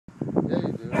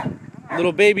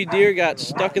Little baby deer got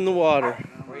stuck in the water.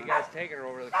 Where you guys taking her,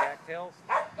 over the cattails?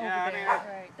 Yeah, I mean,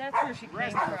 right. That's where she the came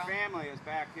rest from. of the family is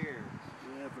back here.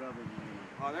 Yeah, probably.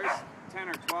 Oh, there's 10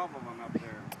 or 12 of them up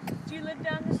there. Do you live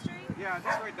down the street? Yeah,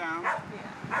 just right down.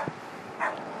 Yeah.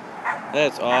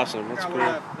 That's awesome. That's Got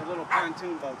cool. the little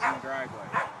pontoon boats in the driveway.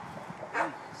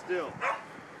 Still.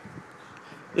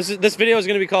 This video is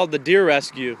going to be called the Deer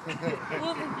Rescue.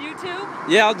 Well, YouTube?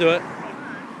 Yeah, I'll do it.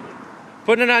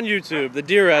 Putting it on YouTube, the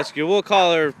Deer Rescue. We'll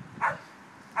call her.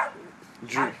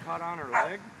 Cut on her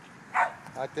leg?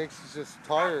 I think she's just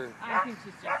tired. I think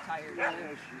she's just tired. Yeah,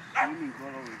 she's swimming all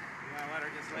over. You want to let her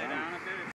just lay down a bit?